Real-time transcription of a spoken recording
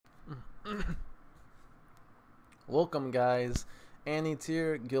Welcome guys, Annie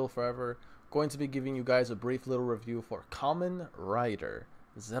Tier, Gil Forever, going to be giving you guys a brief little review for Kamen Rider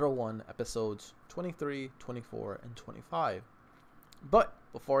 01 episodes 23, 24, and 25. But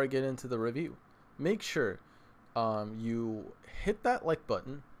before I get into the review, make sure you hit that like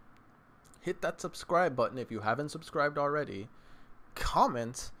button, hit that subscribe button if you haven't subscribed already,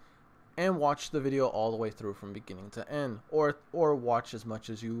 comment, and watch the video all the way through from beginning to end, or watch as much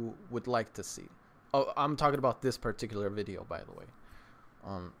as you would like to see. Oh, I'm talking about this particular video, by the way.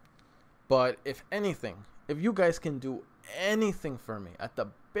 But if anything, if you guys can do anything for me at the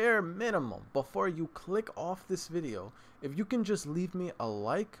bare minimum before you click off this video, if you can just leave me a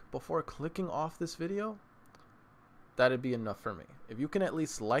like before clicking off this video, that'd be enough for me. If you can at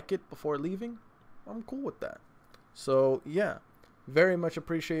least like it before leaving, I'm cool with that. So yeah, very much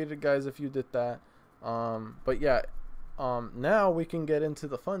appreciated, guys, if you did that. But yeah, now we can get into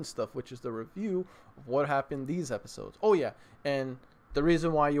the fun stuff, which is the review of what happened these episodes. Oh yeah, and the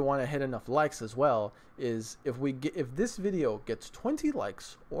reason why you want to hit enough likes as well is if this video gets 20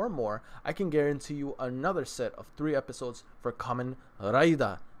 likes or more, I can guarantee you another set of 3 episodes for Kamen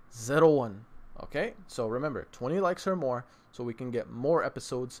Rider 01. Okay, so remember, 20 likes or more so we can get more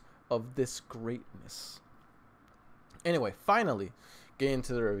episodes of this greatness. Anyway, finally get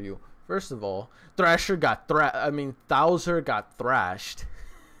into the review. First of all, Thrasher got Thouser got thrashed,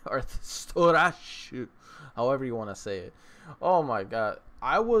 or Thrash, however you want to say it. Oh my god,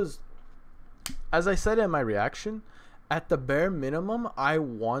 as I said in my reaction, at the bare minimum, I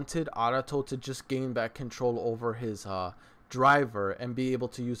wanted Arato to just gain back control over his driver and be able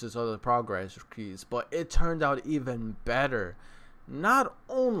to use his other progress keys, but it turned out even better. Not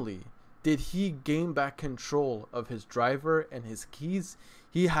only did he gain back control of his driver and his keys,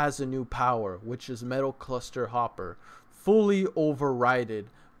 he has a new power, which is Metal Cluster Hopper, fully overridden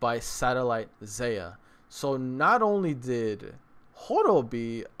by Satellite Zaya. So not only did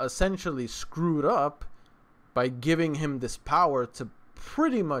Horobi essentially screwed up by giving him this power to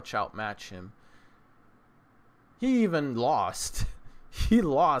pretty much outmatch him, he even lost. He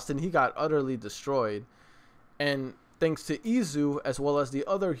lost and he got utterly destroyed. And thanks to Izu as well as the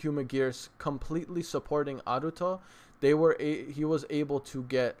other Humagears completely supporting Aruto, he was able to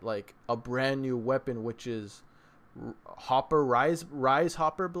get like a brand new weapon, which is Hopper Rise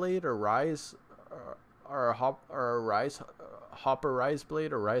Hopper Blade, or Hopper Rise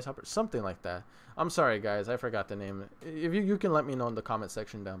Blade, or Rise Hopper, something like that. I'm sorry guys, I forgot the name. If you can let me know in the comment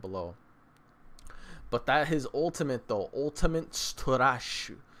section down below. But that his ultimate though, Ultimate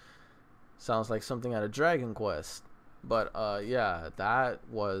Strash, sounds like something out of Dragon Quest. But yeah,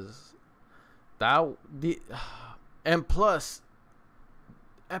 and plus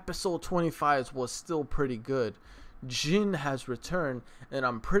episode 25 was still pretty good. Jin has returned, and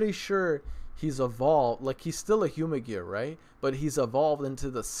I'm pretty sure he's evolved. Like, he's still a Humagear, right? But he's evolved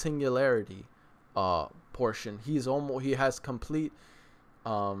into the singularity portion. He has complete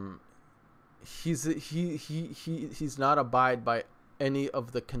he's not abide by any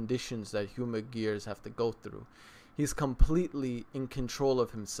of the conditions that Humagears have to go through. He's completely in control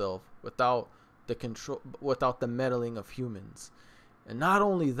of himself without the meddling of humans. And not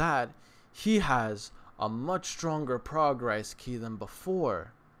only that, he has a much stronger progress key than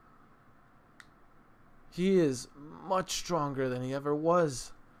before. He is much stronger than he ever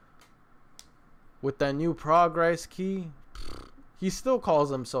was. With that new progress key, he still calls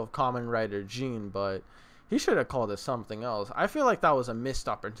himself Kamen Rider Jean, but he should have called it something else. I feel like that was a missed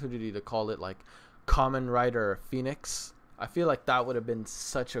opportunity to call it like Kamen Rider Phoenix. I feel like that would have been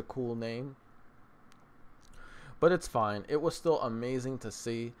such a cool name. But it's fine. It was still amazing to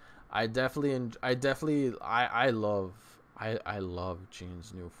see. I love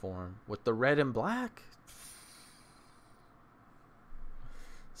Jean's new form with the red and black.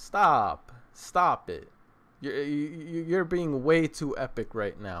 Stop it. You're being way too epic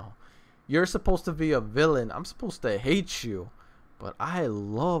right now. You're supposed to be a villain. I'm supposed to hate you. But I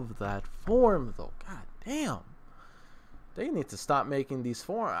love that form though. God damn. They need to stop making these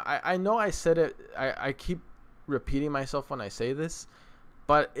forms. I know I said it. I keep repeating myself when I say this.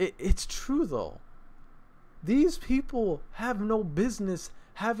 But it's true though. These people have no business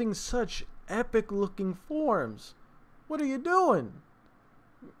having such epic looking forms. What are you doing?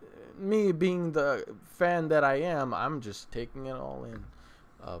 Me being the fan that I am, I'm just taking it all in.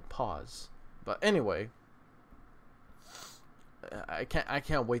 Pause. But anyway, I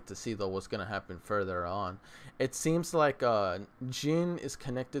can't wait to see though what's gonna happen further on. It seems like Jin is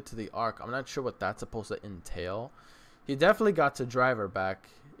connected to the Ark. I'm not sure what that's supposed to entail. He definitely got to driver back.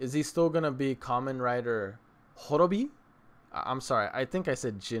 Is he still gonna be Kamen Rider Horobi? I'm sorry. I think I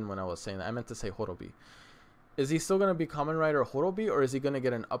said Jin when I was saying that. I meant to say Horobi. Is he still going to be Kamen Rider Horobi, or is he going to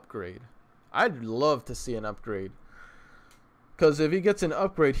get an upgrade? I'd love to see an upgrade. Because if he gets an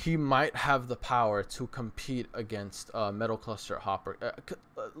upgrade, he might have the power to compete against Metal Cluster Hopper.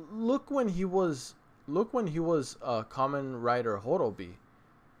 Look when he was Kamen Rider Horobi.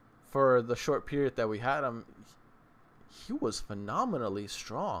 For the short period that we had him, he was phenomenally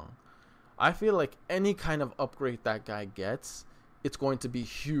strong. I feel like any kind of upgrade that guy gets, it's going to be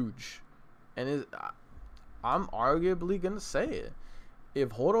huge. And I'm arguably going to say it. If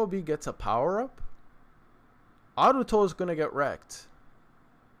Horobi gets a power-up, Aruto is going to get wrecked.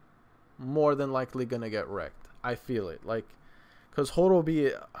 More than likely going to get wrecked. I feel it. Like, because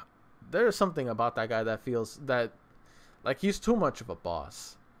Horobi, there's something about that guy that feels that, like, he's too much of a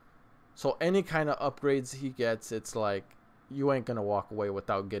boss. So any kind of upgrades he gets, it's like, you ain't going to walk away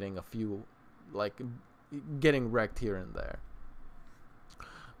without getting a few, like, getting wrecked here and there.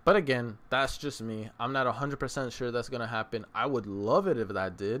 But again, that's just me. I'm not 100% sure that's going to happen. I would love it if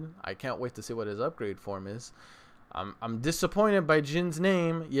that did. I can't wait to see what his upgrade form is. I'm disappointed by Jin's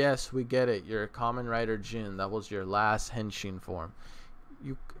name. Yes, we get it. You're a Kamen Rider Jin. That was your last Henshin form.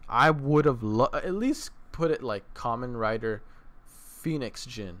 I would have at least put it like Kamen Rider Phoenix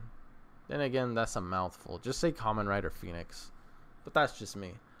Jin. Then again, that's a mouthful. Just say Kamen Rider Phoenix. But that's just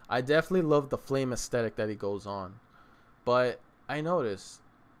me. I definitely love the flame aesthetic that he goes on. But I noticed,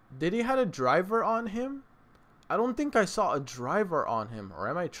 did he have a driver on him? I don't think I saw a driver on him. Or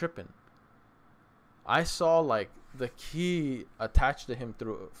am I tripping? I saw like the key attached to him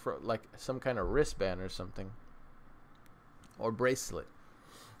through for like some kind of wristband or something. Or bracelet.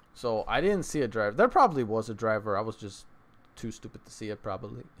 So I didn't see a driver. There probably was a driver. I was just too stupid to see it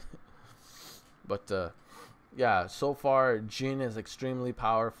probably. But yeah, so far Jin is extremely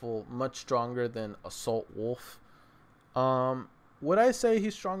powerful, much stronger than Assault Wolf. Would I say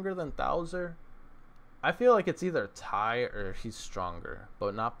he's stronger than Thouser? I feel like it's either tie or he's stronger,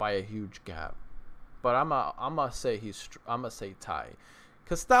 but not by a huge gap. But I'm gonna say tie,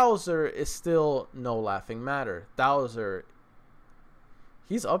 cause Thouser is still no laughing matter. Thouser,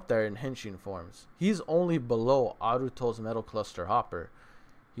 he's up there in Henshin forms. He's only below Aruto's Metal Cluster Hopper.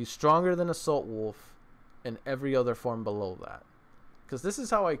 He's stronger than Assault Wolf and every other form below that. Because this is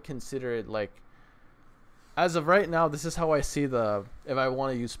how I consider it, like, as of right now, this is how I see the, if I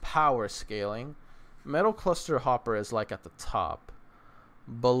want to use power scaling, Metal Cluster Hopper is like at the top.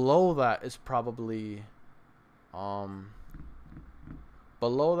 Below that is probably, below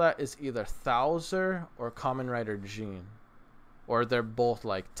that is either Thouser or Kamen Rider Jin. Or they're both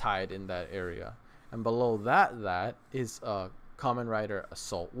like tied in that area. And below that is Kamen Rider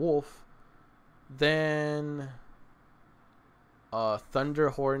Assault Wolf, then Thunder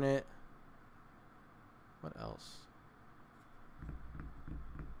Hornet. What else?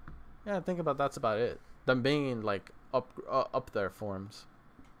 Yeah, think about that's about it. Them being like up there forms.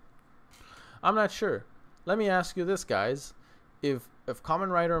 I'm not sure. Let me ask you this, guys: if Kamen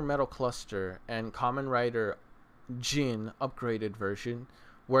Rider Metal Cluster and Kamen Rider Jin upgraded version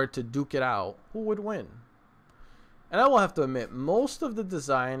were to duke it out, who would win? And I will have to admit, most of the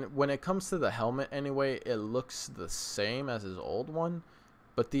design, when it comes to the helmet anyway, it looks the same as his old one.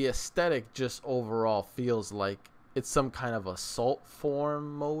 But the aesthetic just overall feels like it's some kind of assault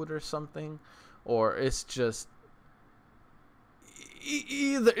form mode or something. Or it's just...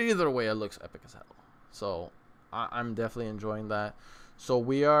 Either way, it looks epic as hell. So, I'm definitely enjoying that. So,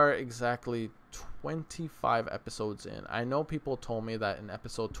 we are exactly 25 episodes in. I know people told me that in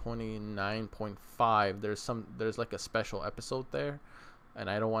episode 29.5 there's like a special episode there, and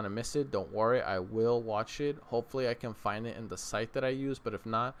I don't want to miss it. Don't worry, I will watch it. Hopefully I can find it in the site that I use, but if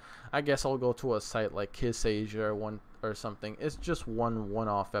not, I guess I'll go to a site like Kiss Asia or something. It's just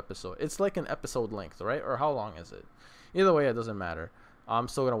one-off episode. It's like an episode length, right? Or how long is it? Either way, it doesn't matter. I'm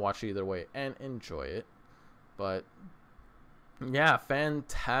still gonna watch it either way and enjoy it. But yeah,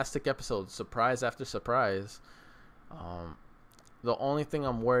 fantastic episode. Surprise after surprise. The only thing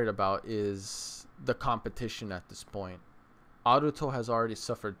I'm worried about is the competition at this point. Aruto has already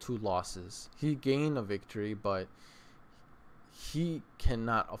suffered 2 losses. He gained a victory, but he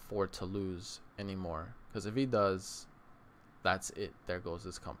cannot afford to lose anymore. Because if he does, that's it. There goes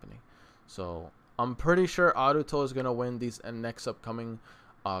his company. So I'm pretty sure Aruto is going to win these next upcoming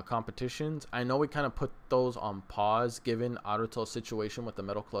competitions. I know we kind of put those on pause given Aruto's situation with the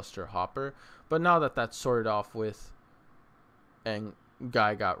Metal Cluster Hopper, but now that that's sorted off with and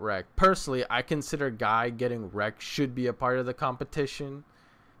Guy got wrecked, personally I consider Guy getting wrecked should be a part of the competition.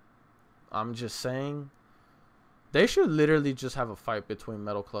 I'm just saying they should literally just have a fight between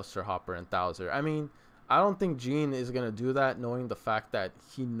Metal Cluster Hopper and Thouser. I mean, I don't think Gene is gonna do that, knowing the fact that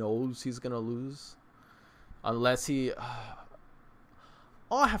he knows he's gonna lose, unless he.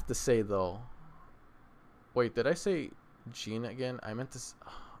 All I have to say though. Wait, did I say Gene again? I meant to.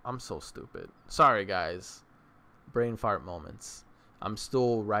 I'm so stupid. Sorry, guys. Brain fart moments. I'm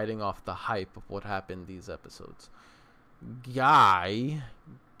still riding off the hype of what happened these episodes. Guy,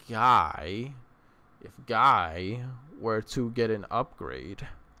 if Guy were to get an upgrade,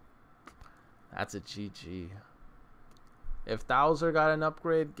 that's a GG. If Thouser got an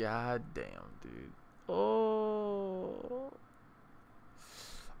upgrade, god damn, dude. Oh,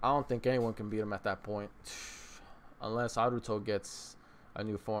 I don't think anyone can beat him at that point, unless Aruto gets a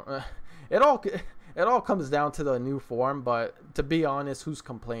new form. It all comes down to the new form, but to be honest, who's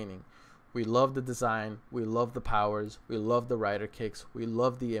complaining? We love the design, we love the powers, we love the rider kicks, we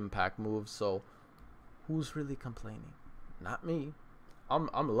love the impact moves, so who's really complaining? Not me. I'm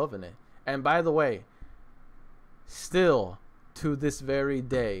loving it. And by the way, still to this very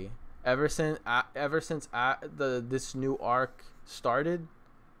day, ever since this new arc started,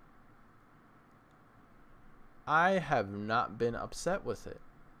 I have not been upset with it.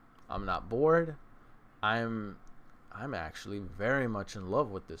 I'm not bored. I'm actually very much in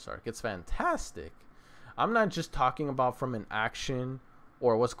love with this arc. It's fantastic. I'm not just talking about from an action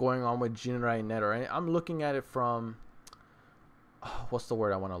or what's going on with Jinrai and Net or anything. I'm looking at it from what's the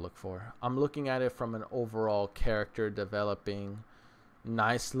word I want to look for? I'm looking at it from an overall character developing,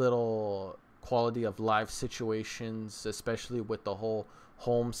 nice little quality of life situations, especially with the whole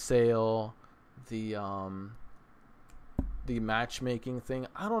home sale, the matchmaking thing.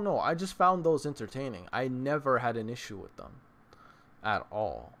 I don't know, I just found those entertaining. I never had an issue with them at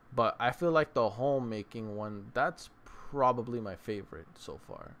all, but I feel like the homemaking one, that's probably my favorite so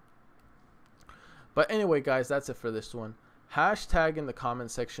far. But anyway, guys, that's it for this one. Hashtag in the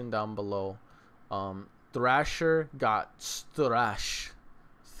comment section down below, Thrasher got thrash.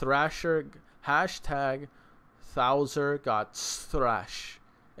 Hashtag Thouser got thrash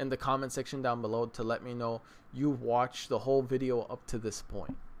in the comment section down below to let me know you've watched the whole video up to this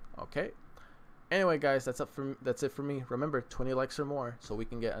point. Okay, anyway, guys, that's it for me. Remember, 20 likes or more so we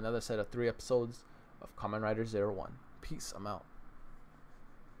can get another set of 3 episodes of Kamen Rider 01. Peace. I'm out.